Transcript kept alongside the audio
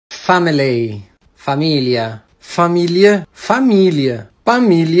family, familia, familie, familie,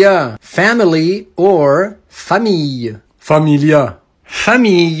 familia, family or famille, familia,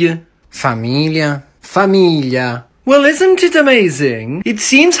 famille, familia, familia. Well, isn't it amazing? It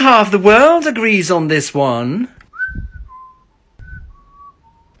seems half the world agrees on this one.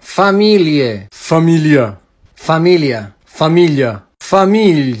 Familie, familia, familia, familia,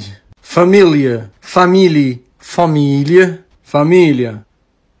 famille, familie, family, familie, familia.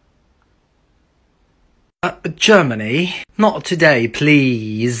 Germany? Not today,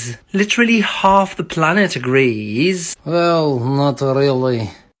 please. Literally half the planet agrees. Well, not really.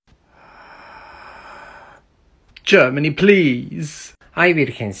 Germany, please. Ay,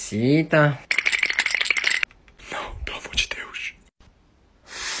 virgencita. No, pelo amor de Deus.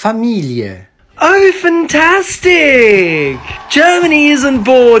 Familie. Oh, fantastic! Germany is on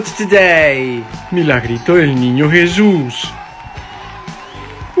board today. Milagrito del Niño Jesús.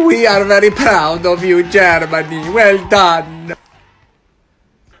 We are very proud of you, Germany. Well done.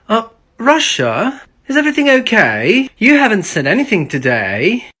 Russia? Is everything okay? You haven't said anything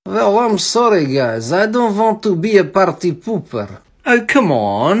today. Well, I'm sorry, guys. I don't want to be a party pooper. Oh, come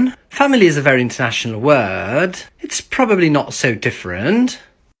on. Family is a very international word. It's probably not so different.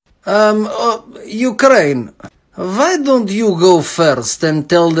 Ukraine. Why don't you go first and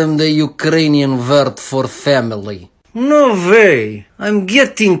tell them the Ukrainian word for family? No way. I'm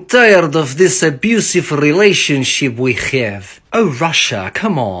getting tired of this abusive relationship we have. Oh, Russia,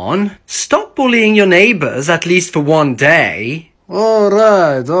 come on. Stop bullying your neighbors, at least for one day.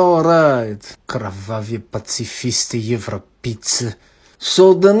 Alright. Krwawie pacifisty Европейцы.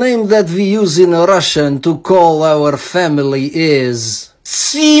 So the name that we use in Russian to call our family is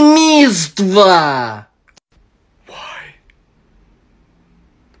Семейство.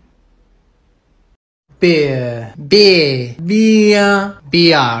 Beer, beer, beer,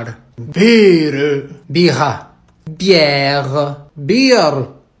 beer, beer, beer, beer, beer,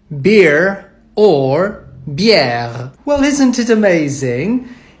 beer, or beer. Well, isn't it amazing?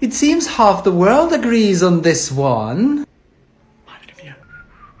 It seems half the world agrees on this one.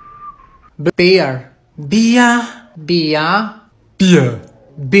 Beer, beer, beer, beer,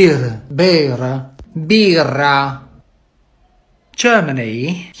 beer, beer, beer.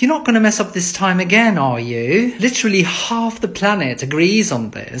 Germany, you're not going to mess up this time again, are you? Literally half the planet agrees on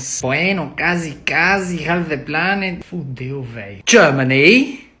this. Bueno, casi, half the planet. Fudeu, véi.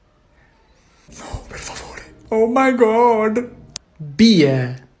 Germany? No, per favore. Oh my god.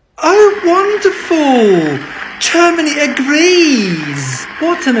 Beer. Oh, wonderful! Germany agrees!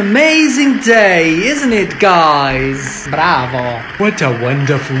 What an amazing day, isn't it, guys? Bravo. What a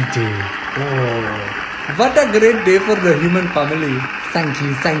wonderful day. Oh. What a great day for the human family. Thank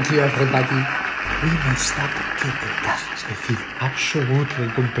you, everybody. We must stop getting that. Absolutely,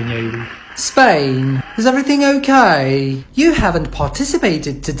 companheiro. Spain, is everything okay? You haven't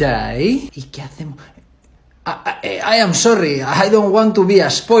participated today. I am sorry, I don't want to be a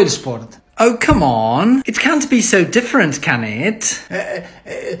spoilsport. Oh, come on. It can't be so different, can it?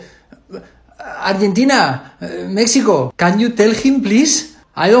 Argentina, Mexico, can you tell him, please?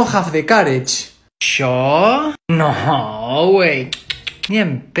 I don't have the courage. Sure? No, wait. Ni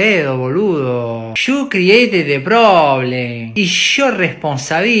en pedo, boludo. You created the problem. It's your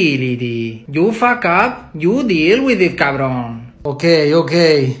responsibility. You fuck up, you deal with it, cabrón. Okay.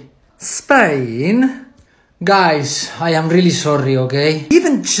 Spain? Guys, I am really sorry, okay?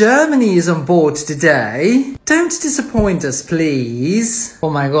 Even Germany is on board today. Don't disappoint us, please.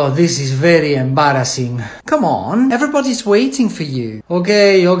 Oh my god, this is very embarrassing. Come on, everybody's waiting for you.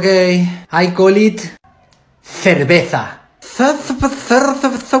 Okay. I call it cerveza.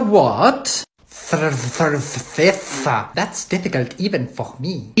 What? Cerveza. That's difficult even for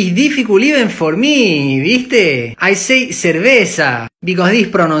me. It's difficult even for me, ¿viste? I say cerveza because this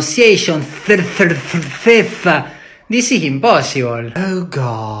pronunciation cerveza. This is impossible. Oh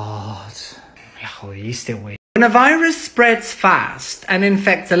god. Me jodiste, güey. When a virus spreads fast and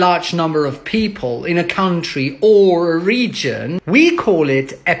infects a large number of people in a country or a region, we call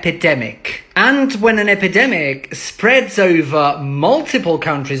it epidemic. And when an epidemic spreads over multiple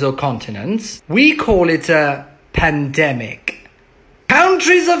countries or continents, we call it a pandemic.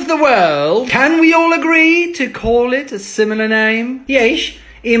 Countries of the world, can we all agree to call it a similar name? Yes.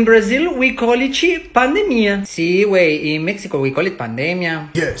 In Brazil, we call it pandemia. Sí, güey. In Mexico, we call it pandemia.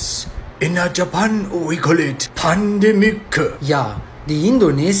 Yes. In Japan, we call it pandemic. Yeah, di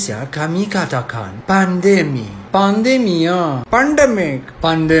Indonesia kami katakan pandemi, pandemia, pandemic,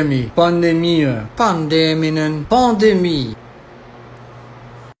 pandemi, pandemia, pandeminen, pandemi.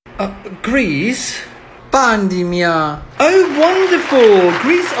 Greece? Pandemia. Oh, wonderful!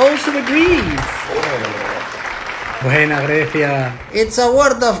 Greece also agrees. Buena Grecia. It's a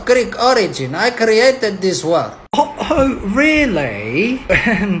word of Greek origin. I created this word. Oh, really?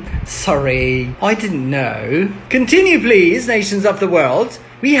 Sorry, I didn't know. Continue, please, nations of the world.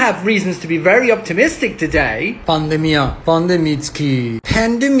 We have reasons to be very optimistic today. Pandemia, pandemicki.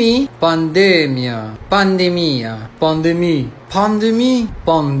 Pandemi, pandemia, pandemia, pandemi, pandemi,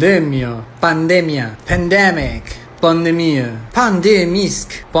 pandemia, pandemia, pandemic, pandemia,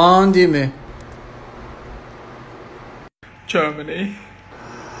 pandemisk, pandemi. Germany.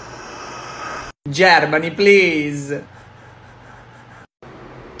 Germany, please.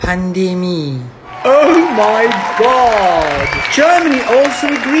 Pandemie. Oh my God! Germany also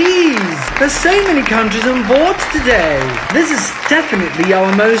agrees. There's so many countries on board today. This is definitely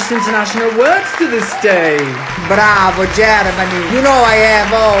our most international word to this day. Bravo, Germany. You know I have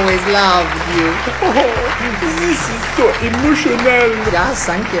always loved you. This is so emotional. Yes,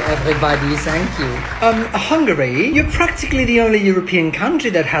 thank you, everybody. Thank you. Hungary, you're practically the only European country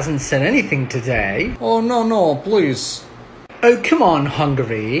that hasn't said anything today. Oh, no, please. Oh, come on,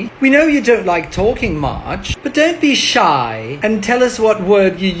 Hungary. We know you don't like talking much, but don't be shy and tell us what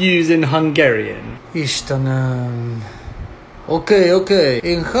word you use in Hungarian. Istenem. Okay.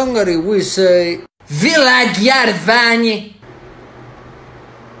 In Hungary we say Világjárvány.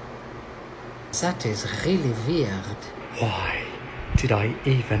 That is really weird. Why did I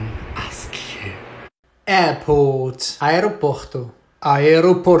even ask you? Airport. Aeroporto.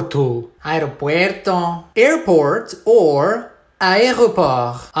 Aeroporto. Aeropuerto. Airport or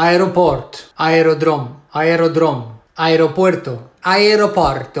aeroport. Aeroport. Aerodrom. Aerodrom. Aeropuerto.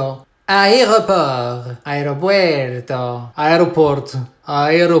 Aeroporto. Aeroport. Aeropuerto. Aeroport.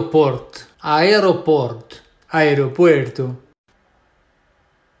 Aeroport. Aeroport. Aeropuerto.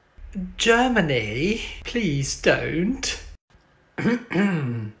 Germany, please don't.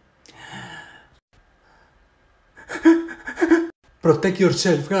 Protect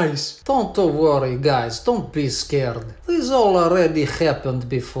yourself, guys. Don't worry, guys. Don't be scared. This all already happened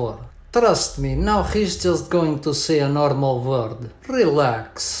before. Trust me, now he's just going to say a normal word.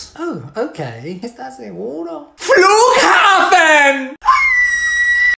 Relax. Oh, okay. Estás seguro? Flughafen!